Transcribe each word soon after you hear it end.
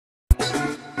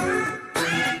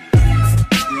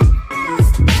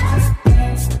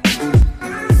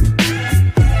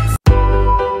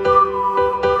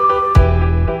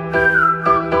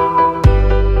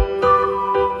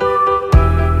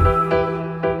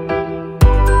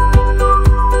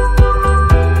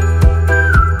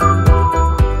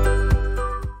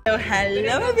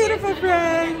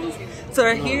So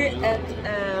we're here at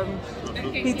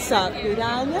Pizza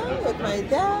Piranha with my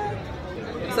dad.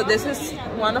 So this is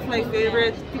one of my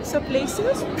favorite pizza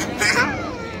places.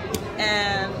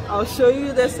 And I'll show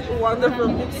you this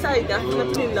wonderful pizza. I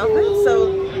definitely love it. So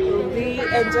we'll be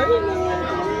enjoying it.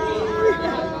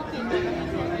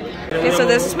 Okay, so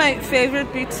this is my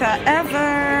favorite pizza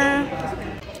ever.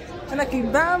 And aquí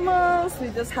vamos. We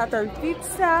just had our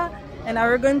pizza. And now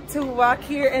we're going to walk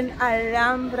here in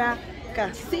Alhambra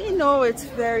Casino. It's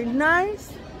very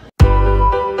nice.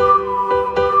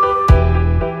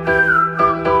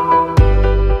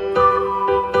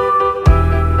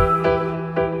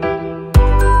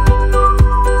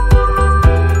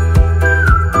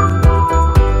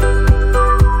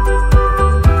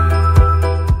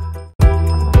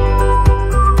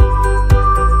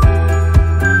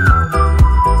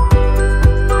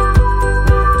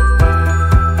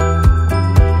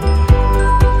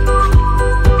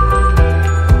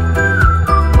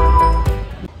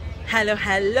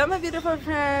 Hello my beautiful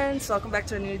friends, welcome back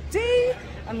to a new day.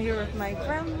 I'm here with my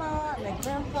grandma, my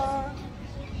grandpa,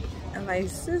 and my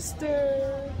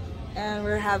sister, and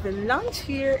we're having lunch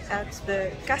here at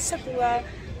the Casa Tua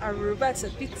Aruba. It's a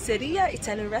pizzeria,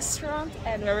 Italian restaurant,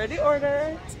 and we already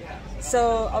ordered.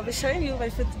 So I'll be showing you my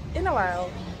food in a while.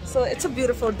 So it's a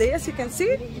beautiful day, as you can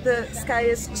see. The sky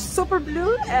is super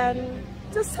blue and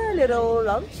just a little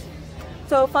lunch.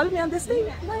 So follow me on this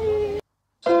day. Bye!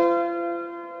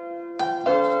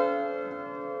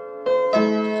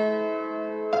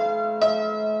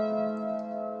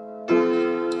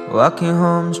 Walking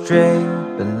home straight,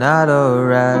 but not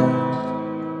alright.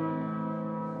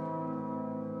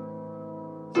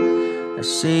 I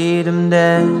see them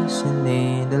dancing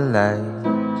in the lights.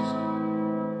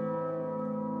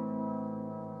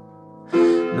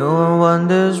 No one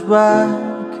wonders why,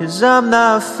 'cause I'm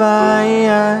not fine.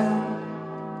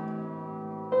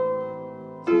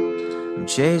 I'm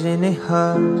chasing it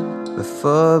hard, but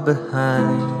fall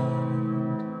behind.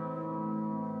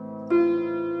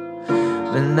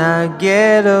 When I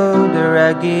get older,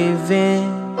 I give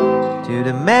in to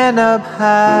the man up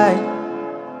high,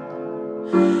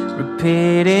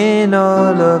 repeating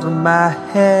all over my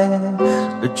head,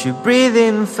 but you're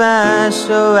breathing fine,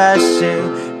 so I say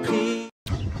please.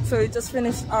 So we just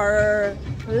finished our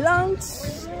lunch,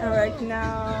 and right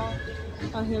now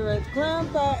I'm here with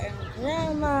Grandpa and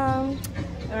Grandma,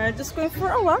 and we're just going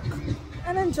for a walk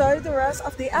and enjoy the rest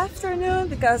of the afternoon,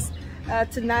 because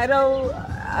tonight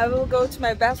I will go to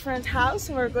my best friend's house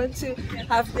and we're going to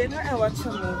have dinner and watch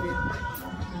a movie.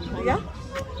 Yeah?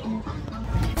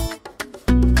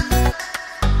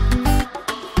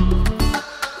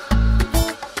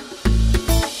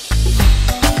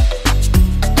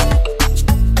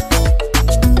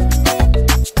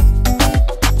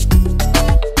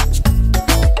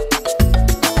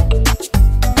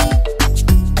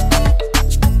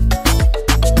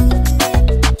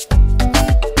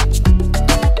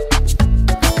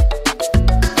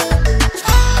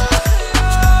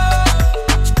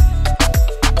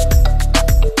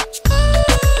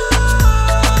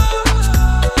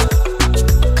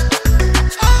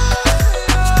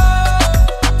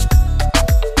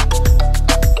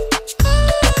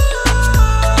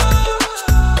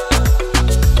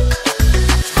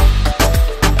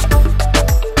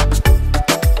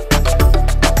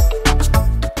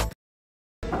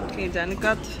 Johnny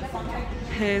got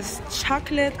his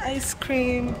chocolate ice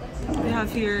cream. We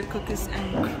have here cookies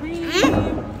and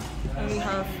cream, and we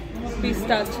have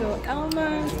pistachio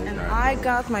almonds, and I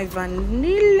got my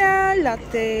vanilla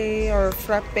latte or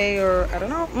frappe, or I don't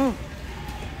know,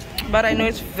 but I know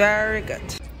it's very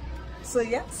good. So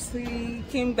yes, we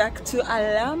came back to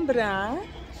Alhambra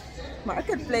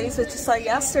Marketplace, which you saw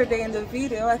yesterday in the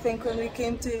video, I think, when we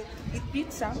came to eat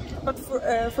pizza. But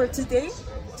for today,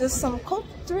 just some cold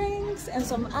drinks and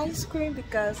some ice cream,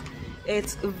 because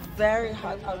it's very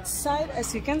hot outside,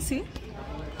 as you can see.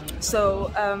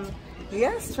 So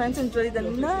yes, trying to enjoy the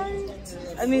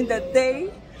day,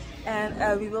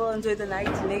 and we will enjoy the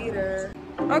night later.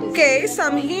 Okay, so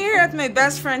I'm here at my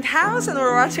best friend's house and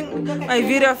we're watching my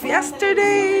video of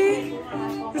yesterday.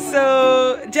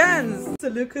 So Jens, so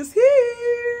look who's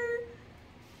here.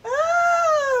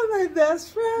 Ah, my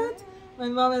best friend, my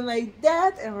mom and my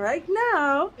dad. And right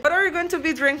now, what are we going to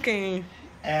be drinking?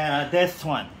 This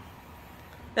one.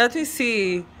 Let me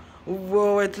see.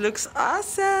 Whoa, it looks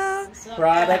awesome.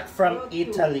 Product from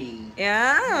Italy.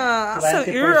 Yeah, so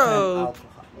 20% Europe. alcohol.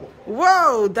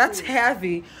 Whoa, that's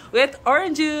heavy. With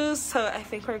orange juice. So I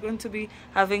think we're going to be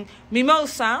having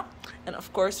mimosa. And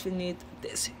of course, we need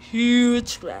this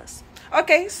huge glass.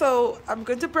 Okay, so I'm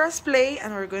going to press play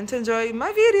and we're going to enjoy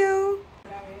my video.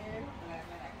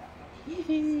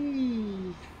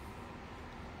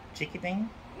 Cheeky thing.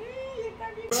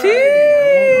 Cheese!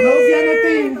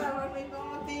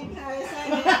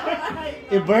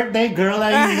 A birthday girl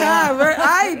Aida.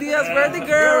 Dia's birthday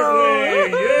girl.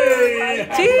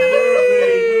 Cheese!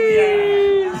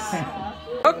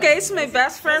 Okay, so my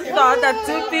best friend thought that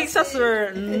 2 pizzas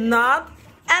were not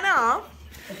enough.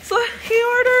 So he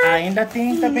ordered. Ainda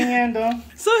tem, tá ganhando.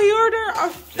 So he ordered a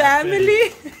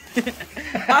family,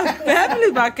 a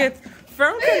family bucket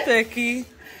from Kentucky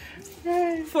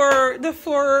for the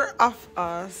 4 of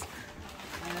us.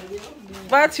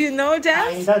 But you know,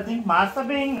 Jess? Ainda tem massa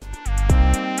bem.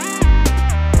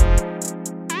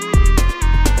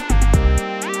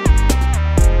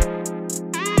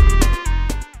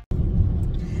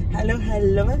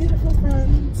 Hello my beautiful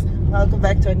friends. Welcome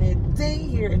back to a new day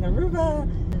here in Aruba.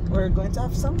 We're going to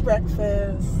have some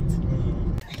breakfast.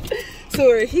 So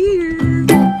we're here.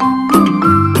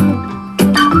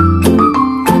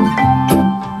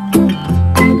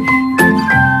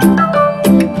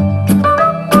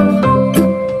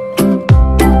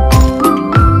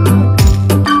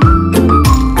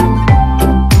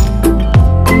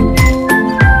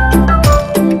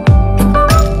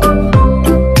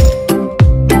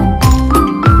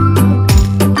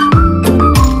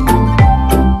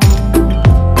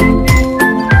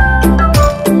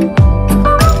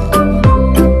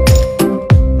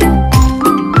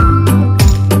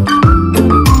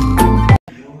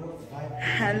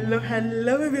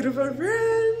 Hello my beautiful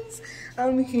friends.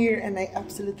 I'm here and I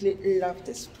absolutely love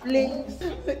this place.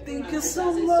 Thank you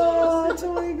so much.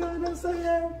 Oh my god, I'm so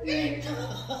happy.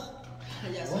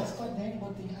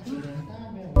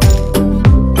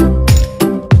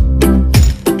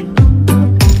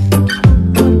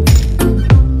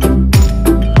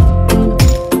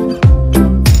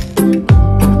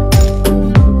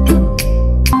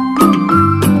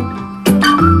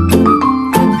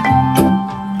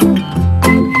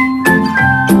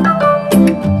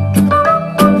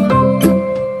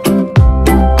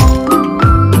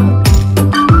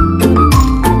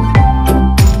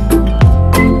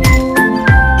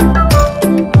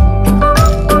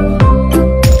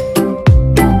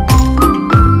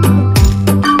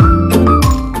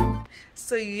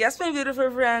 So yes, my beautiful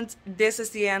friends, this is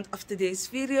the end of today's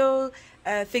video.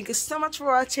 Thank you so much for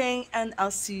watching and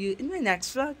I'll see you in my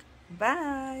next vlog.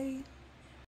 Bye!